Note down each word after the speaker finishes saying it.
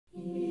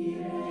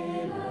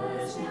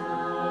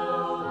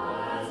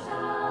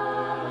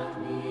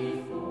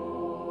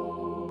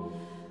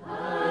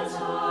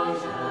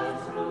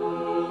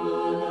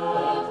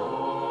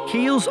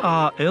Keeils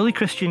are early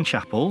Christian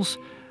chapels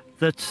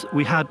that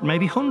we had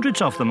maybe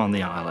hundreds of them on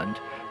the island.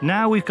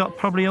 Now we've got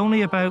probably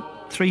only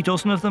about 3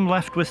 dozen of them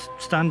left with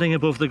standing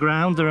above the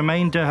ground. The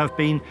remainder have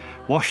been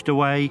washed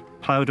away,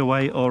 ploughed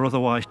away, or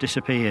otherwise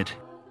disappeared.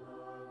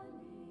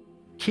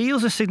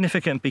 Keeils are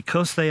significant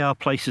because they are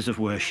places of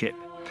worship.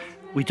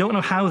 We don't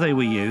know how they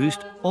were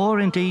used,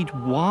 or indeed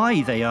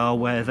why they are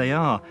where they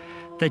are.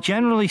 They're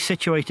generally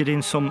situated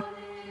in some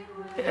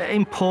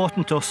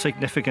important or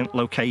significant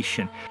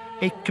location.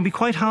 It can be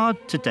quite hard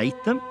to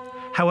date them.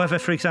 However,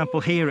 for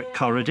example, here at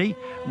Corrody,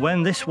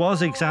 when this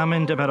was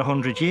examined about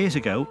 100 years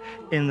ago,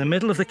 in the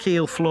middle of the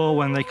keel floor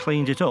when they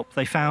cleaned it up,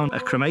 they found a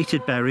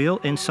cremated burial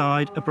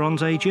inside a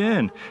Bronze Age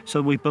urn. So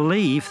we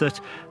believe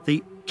that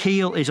the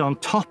keel is on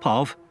top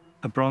of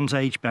a Bronze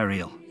Age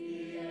burial.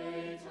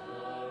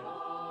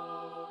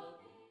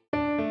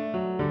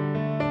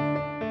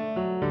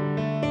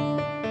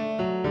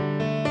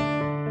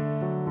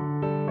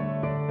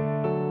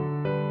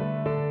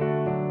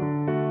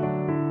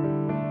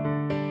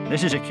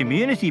 This is a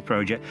community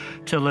project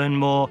to learn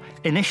more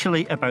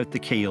initially about the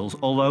Keeils,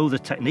 although the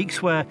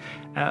techniques we're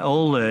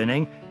all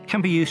learning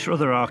can be used for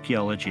other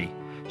archaeology.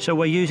 So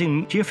we're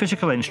using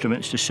geophysical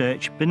instruments to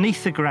search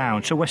beneath the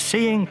ground. So we're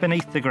seeing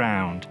beneath the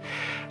ground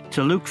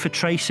to look for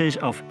traces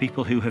of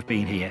people who have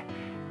been here.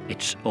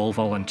 It's all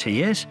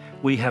volunteers.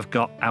 We have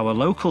got our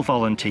local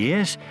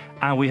volunteers,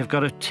 and we have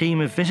got a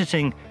team of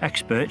visiting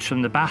experts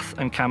from the Bath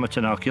and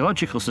Camerton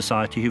Archaeological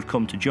Society who've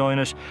come to join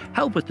us,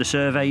 help with the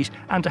surveys,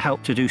 and to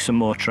help to do some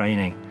more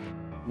training.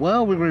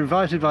 Well, we were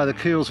invited by the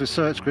Keeils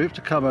Research Group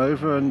to come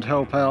over and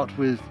help out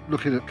with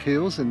looking at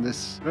keels in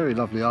this very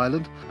lovely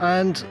island,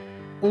 and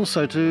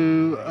also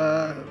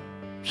to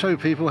show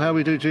people how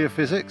we do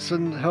geophysics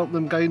and help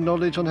them gain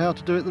knowledge on how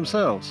to do it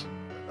themselves.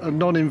 A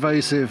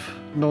non-invasive,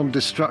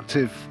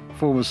 non-destructive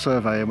form of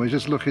survey, and we're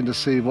just looking to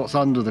see what's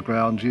under the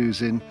ground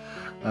using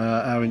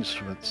our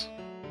instruments.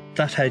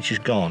 That hedge is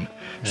gone,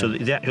 yeah. So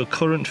the actual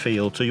current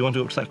field, so you want to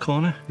go up to that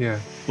corner? Yeah.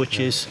 Which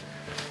is?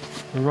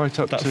 Right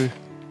up to...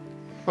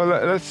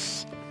 Well,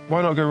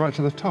 why not go right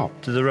to the top?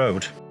 To the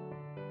road.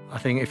 I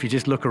think if you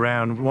just look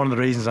around, one of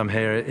the reasons I'm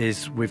here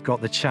is we've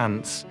got the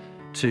chance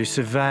to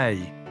survey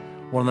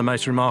one of the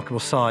most remarkable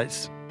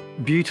sites,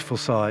 beautiful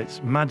sites,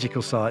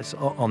 magical sites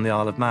on the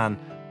Isle of Man.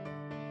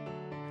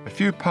 A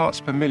few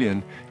parts per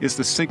million is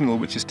the signal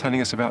which is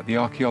telling us about the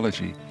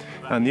archaeology.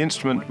 And the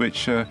instrument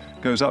which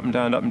goes up and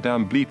down,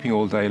 bleeping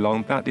all day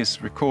long, that is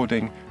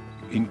recording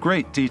in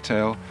great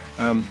detail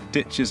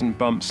ditches and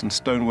bumps and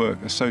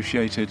stonework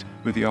associated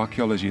with the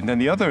archaeology. And then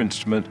the other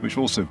instrument, which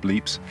also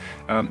bleeps,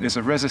 is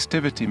a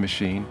resistivity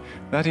machine.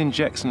 That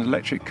injects an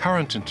electric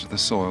current into the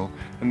soil,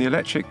 and the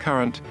electric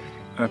current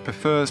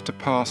prefers to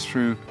pass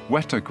through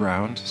wetter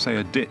ground, say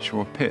a ditch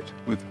or a pit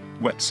with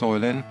wet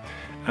soil in,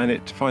 and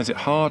it finds it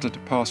harder to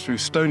pass through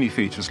stony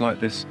features like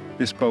this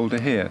boulder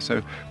here.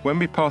 So when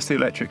we pass the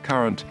electric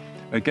current,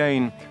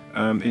 again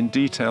in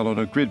detail on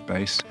a grid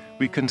base,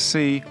 we can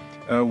see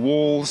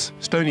walls,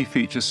 stony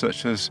features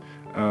such as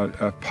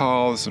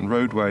paths and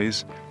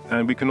roadways,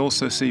 and we can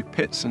also see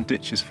pits and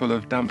ditches full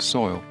of damp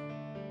soil.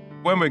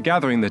 When we're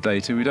gathering the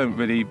data, we don't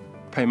really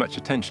pay much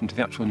attention to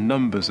the actual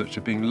numbers that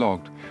are being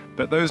logged,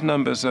 but those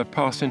numbers are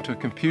passed into a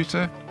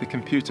computer. The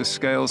computer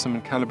scales them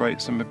and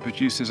calibrates them and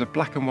produces a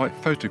black and white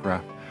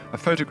photograph, a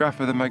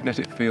photograph of the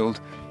magnetic field,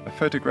 a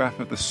photograph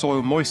of the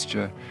soil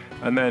moisture,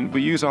 and then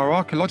we use our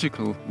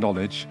archaeological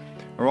knowledge,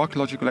 our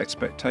archaeological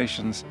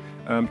expectations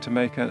to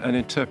make an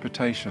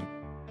interpretation.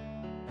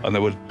 And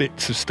there were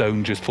bits of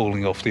stone just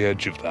falling off the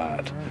edge of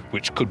that,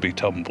 which could be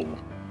tumble.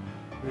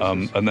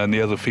 And then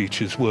the other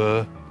features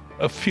were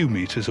a few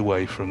metres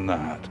away from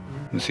that.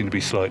 They seem to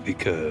be slightly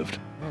curved.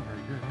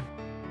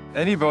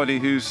 Anybody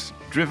who's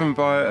driven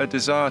by a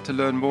desire to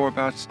learn more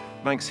about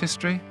Manx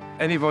history,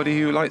 anybody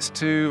who likes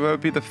to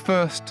be the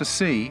first to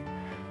see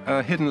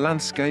a hidden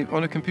landscape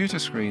on a computer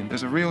screen,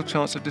 there's a real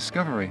chance of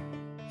discovery.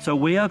 So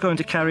we are going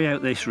to carry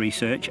out this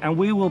research, and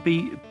we will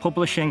be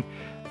publishing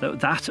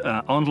that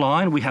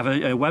online. We have a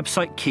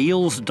website,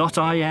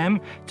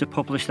 keeills.im, to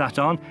publish that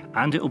on,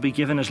 and it will be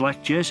given as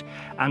lectures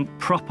and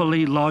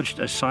properly lodged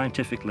as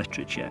scientific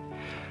literature.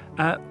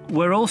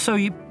 We're also,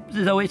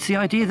 though it's the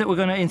idea that we're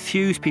going to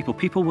enthuse people,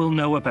 people will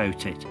know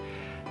about it.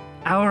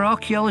 Our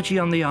archaeology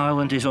on the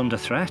island is under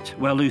threat.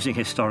 We're losing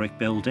historic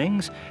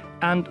buildings,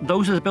 and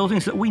those are the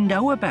buildings that we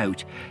know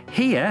about.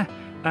 Here,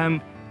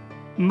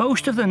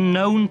 most of the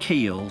known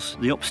keels,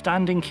 the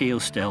upstanding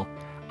keels still,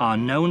 are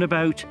known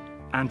about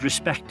and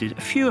respected.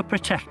 A few are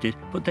protected,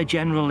 but they're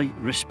generally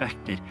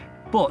respected.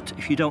 But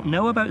if you don't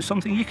know about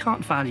something, you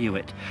can't value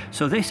it.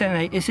 So this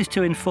is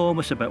to inform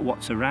us about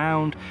what's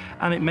around,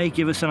 and it may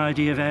give us an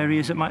idea of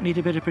areas that might need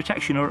a bit of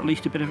protection or at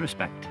least a bit of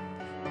respect.